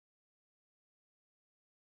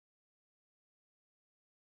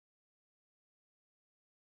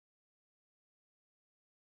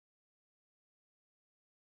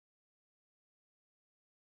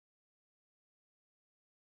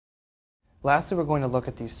Lastly, we're going to look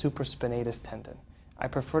at the supraspinatus tendon. I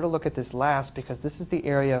prefer to look at this last because this is the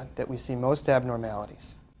area that we see most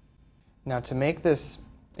abnormalities. Now, to make this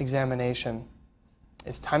examination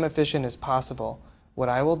as time efficient as possible, what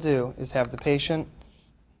I will do is have the patient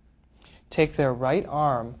take their right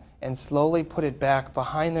arm and slowly put it back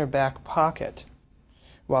behind their back pocket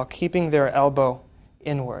while keeping their elbow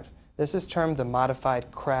inward. This is termed the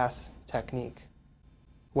modified Crass technique.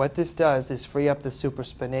 What this does is free up the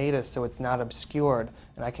supraspinatus so it's not obscured,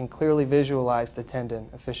 and I can clearly visualize the tendon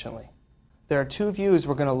efficiently. There are two views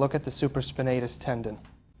we're going to look at the supraspinatus tendon.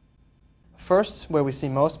 First, where we see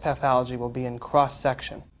most pathology will be in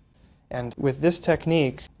cross-section. And with this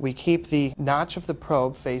technique, we keep the notch of the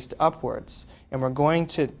probe faced upwards, and we're going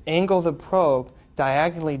to angle the probe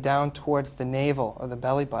diagonally down towards the navel or the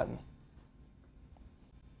belly button.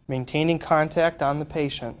 Maintaining contact on the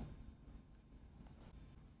patient,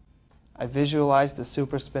 I visualize the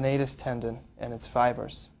supraspinatus tendon and its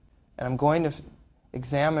fibers. And I'm going to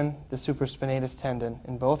examine the supraspinatus tendon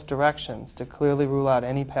in both directions to clearly rule out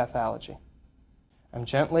any pathology. I'm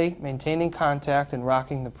gently maintaining contact and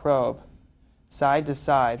rocking the probe side to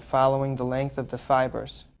side, following the length of the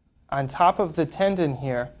fibers. On top of the tendon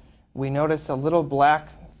here, we notice a little black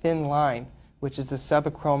thin line, which is the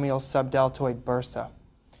subacromial subdeltoid bursa.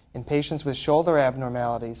 In patients with shoulder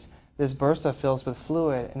abnormalities, this bursa fills with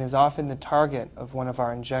fluid and is often the target of one of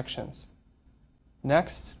our injections.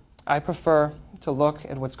 Next, I prefer to look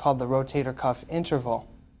at what's called the rotator cuff interval.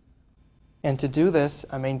 And to do this,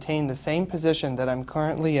 I maintain the same position that I'm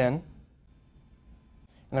currently in,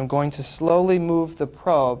 and I'm going to slowly move the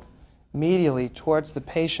probe medially towards the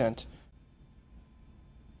patient.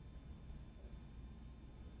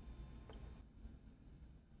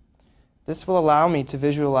 This will allow me to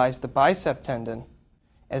visualize the bicep tendon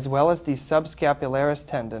as well as the subscapularis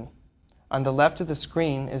tendon. On the left of the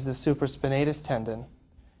screen is the supraspinatus tendon.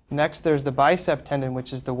 Next, there's the bicep tendon,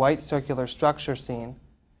 which is the white circular structure seen.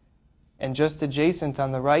 And just adjacent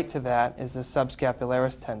on the right to that is the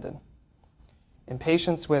subscapularis tendon. In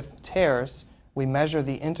patients with tears, we measure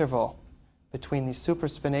the interval between the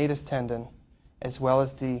supraspinatus tendon as well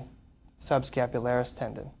as the subscapularis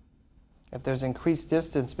tendon. If there's increased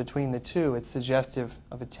distance between the two, it's suggestive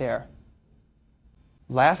of a tear.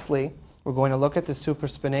 Lastly, we're going to look at the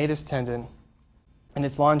supraspinatus tendon in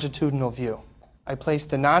its longitudinal view. I place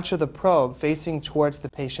the notch of the probe facing towards the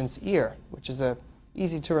patient's ear, which is an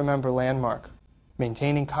easy-to-remember landmark.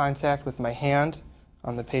 Maintaining contact with my hand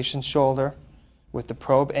on the patient's shoulder, with the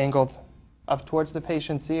probe angled up towards the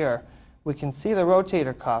patient's ear, we can see the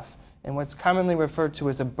rotator cuff in what's commonly referred to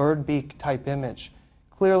as a bird beak type image,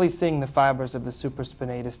 clearly seeing the fibers of the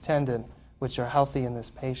supraspinatus tendon, which are healthy in this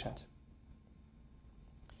patient.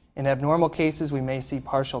 In abnormal cases, we may see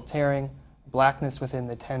partial tearing, blackness within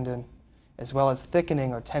the tendon, as well as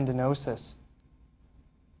thickening or tendinosis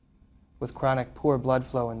with chronic poor blood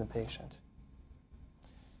flow in the patient.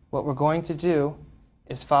 What we're going to do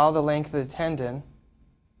is follow the length of the tendon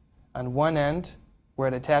on one end where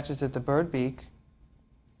it attaches at the bird beak,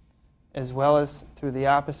 as well as through the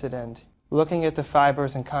opposite end, looking at the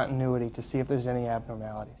fibers and continuity to see if there's any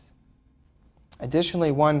abnormalities.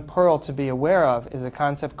 Additionally, one pearl to be aware of is a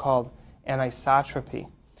concept called anisotropy.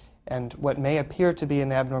 And what may appear to be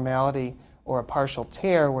an abnormality or a partial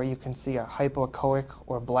tear, where you can see a hypoechoic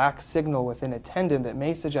or black signal within a tendon that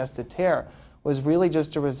may suggest a tear, was really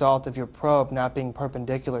just a result of your probe not being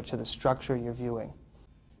perpendicular to the structure you're viewing.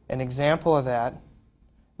 An example of that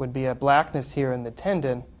would be a blackness here in the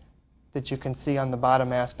tendon that you can see on the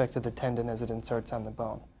bottom aspect of the tendon as it inserts on the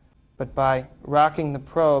bone. But by rocking the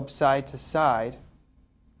probe side to side,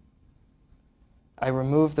 I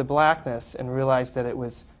removed the blackness and realized that it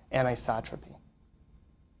was anisotropy.